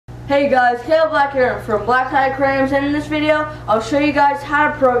Hey guys, Caleb Black here from Black Tie Aquariums, and in this video I'll show you guys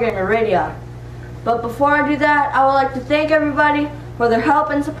how to program your Radion. But before I do that, I would like to thank everybody for their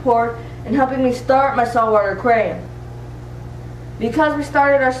help and support in helping me start my saltwater aquarium. Because we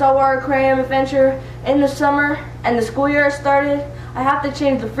started our saltwater aquarium adventure in the summer and the school year has started, I have to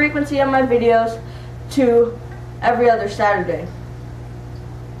change the frequency of my videos to every other Saturday.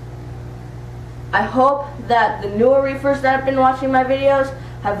 I hope that the newer reefers that have been watching my videos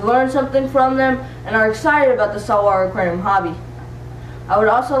have learned something from them and are excited about the saltwater aquarium hobby. I would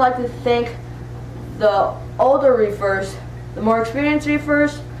also like to thank the older reefers, the more experienced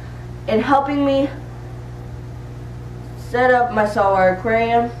reefers, in helping me set up my saltwater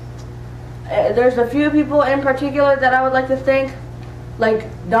aquarium. There's a few people in particular that I would like to thank, like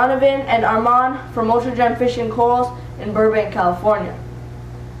Donovan and Armand from Ultra Fishing Corals in Burbank, California.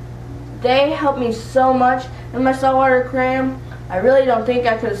 They helped me so much in my saltwater aquarium. I really don't think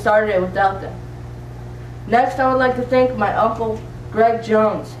I could have started it without them. Next, I would like to thank my uncle, Greg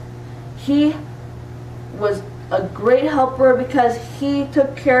Jones. He was a great helper because he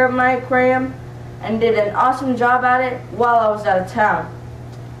took care of my aquarium and did an awesome job at it while I was out of town.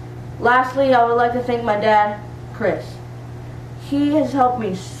 Lastly, I would like to thank my dad, Chris. He has helped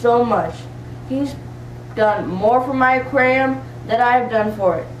me so much. He's done more for my aquarium than I have done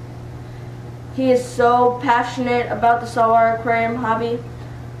for it. He is so passionate about the saltwater aquarium hobby.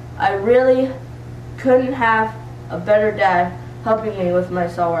 I really couldn't have a better dad helping me with my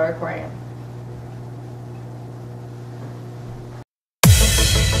saltwater aquarium.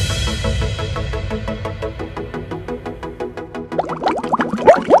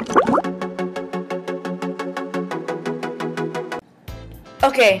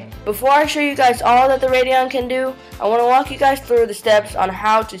 Okay, before I show you guys all that the Radion can do, I want to walk you guys through the steps on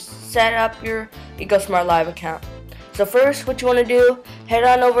how to set up your EcoSmart Live account. So first, what you want to do, head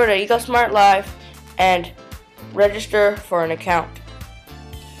on over to EcoSmart Live and register for an account.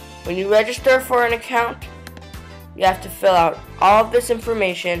 When you register for an account, you have to fill out all of this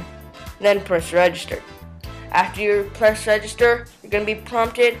information, then press register. After you press register, you're going to be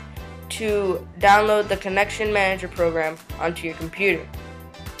prompted to download the Connection Manager program onto your computer.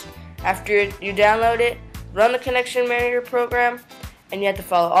 After you download it, run the Connection Manager program, and you have to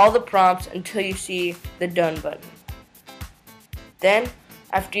follow all the prompts until you see the Done button. Then,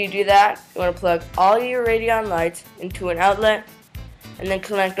 after you do that, you want to plug all your Radion lights into an outlet, and then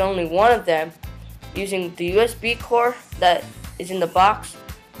connect only one of them using the USB cord that is in the box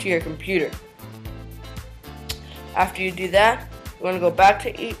to your computer. After you do that, you want to go back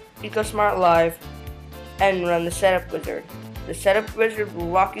to EcoSmart Live and run the Setup Wizard. The Setup Wizard will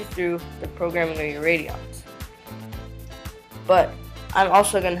walk you through the programming of your Radions. But I'm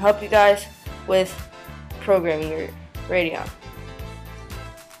also going to help you guys with programming your Radion.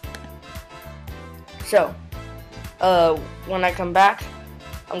 So, when I come back,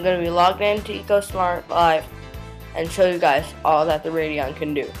 I'm going to be logged into EcoSmart Live and show you guys all that the Radion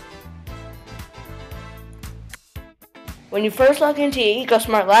can do. When you first log into your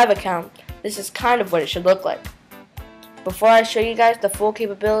EcoSmart Live account, this is kind of what it should look like. Before I show you guys the full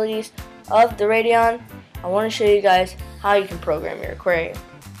capabilities of the Radion, I want to show you guys how you can program your aquarium.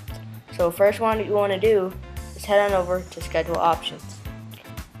 So first one you want to do is head on over to Schedule Options.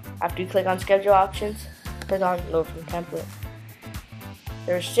 After you click on Schedule Options, click on Load from Template.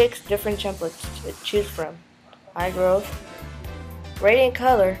 There are 6 different templates to choose from: High Growth, Radiant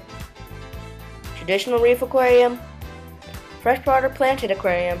Color, Traditional Reef Aquarium, Freshwater Planted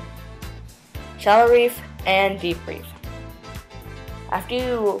Aquarium, Shallow Reef, and Deep Reef. After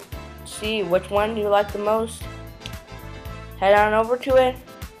you see which one you like the most, head on over to it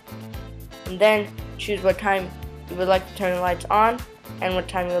and then choose what time you would like to turn the lights on and what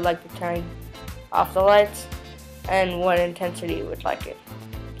time you would like to turn off the lights and what intensity you would like it.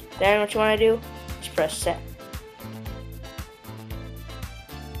 Then what you want to do is press set.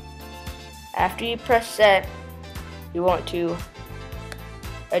 After you press set, you want to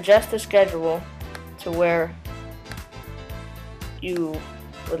adjust the schedule to where you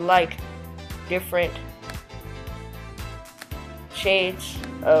would like different shades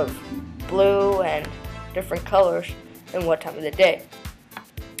of blue and different colors and what time of the day.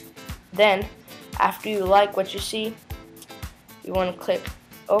 Then, after you like what you see, you want to click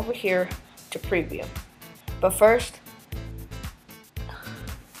over here to preview. But first,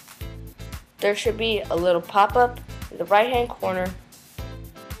 there should be a little pop-up in the right hand corner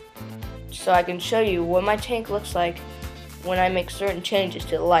so I can show you what my tank looks like when I make certain changes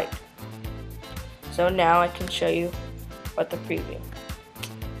to the light. So now I can show you what the preview.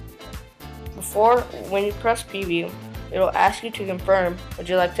 When you press preview, it will ask you to confirm would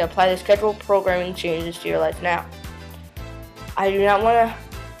you like to apply the scheduled programming changes to your lights now. I do not want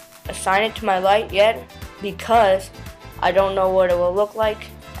to assign it to my light yet because I don't know what it will look like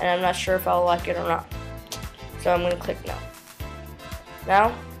and I'm not sure if I'll like it or not. So I'm going to click no.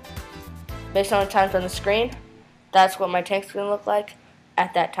 Now, based on the times on the screen, that's what my tank's going to look like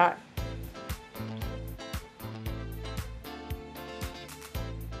at that time.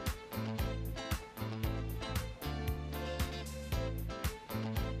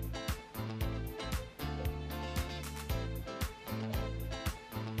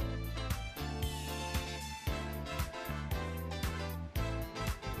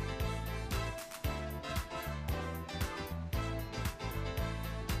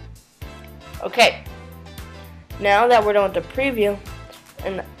 Okay, now that we're done with the preview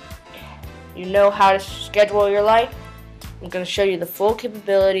and you know how to schedule your light, I'm going to show you the full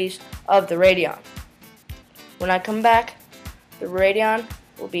capabilities of the Radion. When I come back, the Radion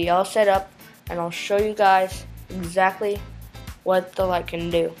will be all set up and I'll show you guys exactly what the light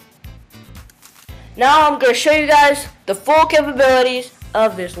can do. Now I'm going to show you guys the full capabilities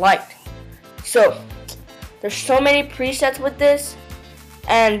of this light. So, there's so many presets with this,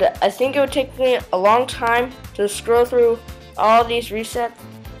 and I think it would take me a long time to scroll through all these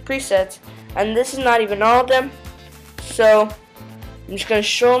presets, and this is not even all of them. So I'm just going to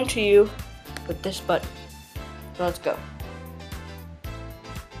show them to you with this button. So let's go.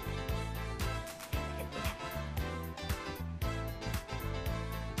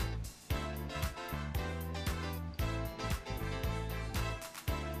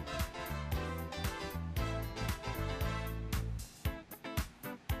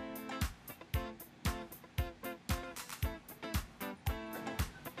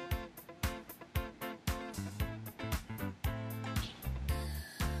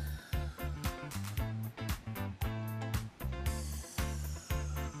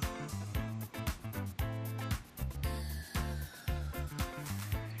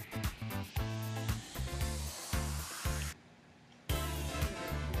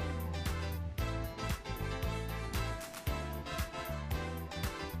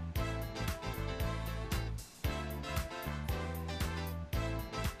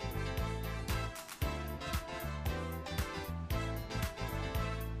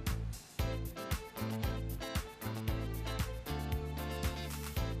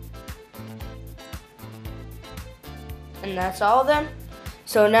 And that's all of them.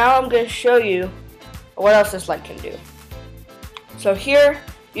 So now I'm going to show you what else this light can do. So here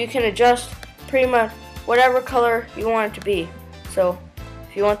you can adjust pretty much whatever color you want it to be. So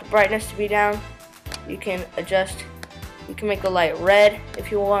if you want the brightness to be down, you can adjust. You can make the light red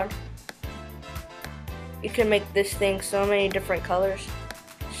if you want. You can make this thing so many different colors.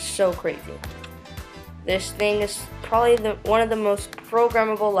 So crazy. This thing is probably one of the most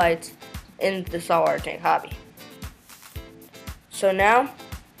programmable lights in the saltwater tank hobby. So now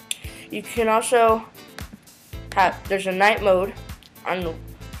you can also there's a night mode on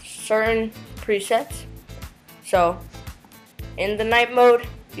certain presets. So in the night mode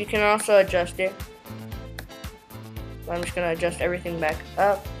you can also adjust it. So I'm just going to adjust everything back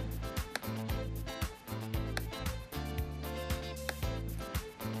up.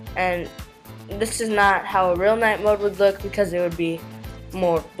 And this is not how a real night mode would look because it would be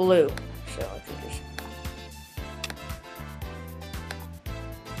more blue. So I can just,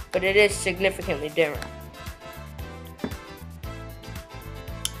 but it is significantly dimmer.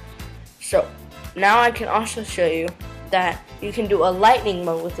 So now I can also show you that you can do a lightning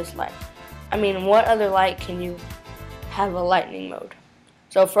mode with this light. I mean, what other light can you have a lightning mode?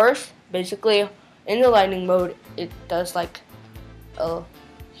 So first, basically in the lightning mode, it does like a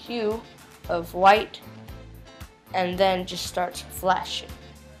hue of white and then just starts flashing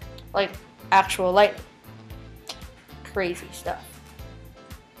like actual lightning. Crazy stuff.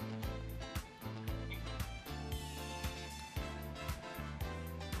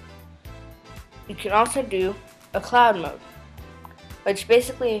 You can also do a cloud mode, which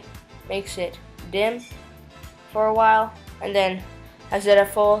basically makes it dim for a while and then has it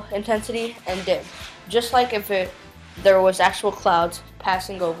at full intensity and dim, just like if there was actual clouds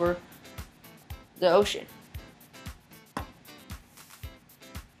passing over the ocean.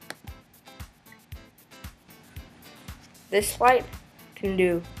 This light can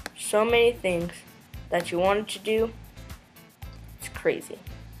do so many things that you want it to do. It's crazy.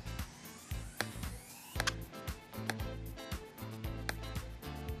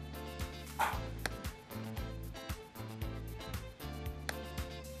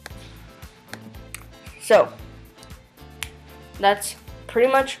 So that's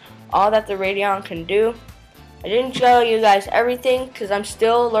pretty much all that the Radion can do. I didn't show you guys everything because I'm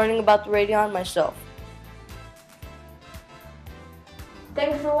still learning about the Radion myself.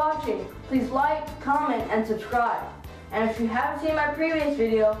 Thanks for watching. Please like, comment, and subscribe. And if you haven't seen my previous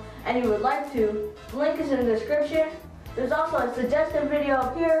video and you would like to, the link is in the description. There's also a suggested video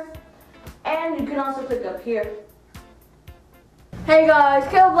up here, and you can also click up here. Hey guys,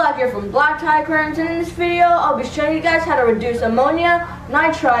 Caleb Black here from Black Tie Curtains, and in this video I'll be showing you guys how to reduce ammonia,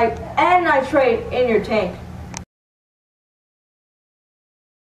 nitrite, and nitrate in your tank.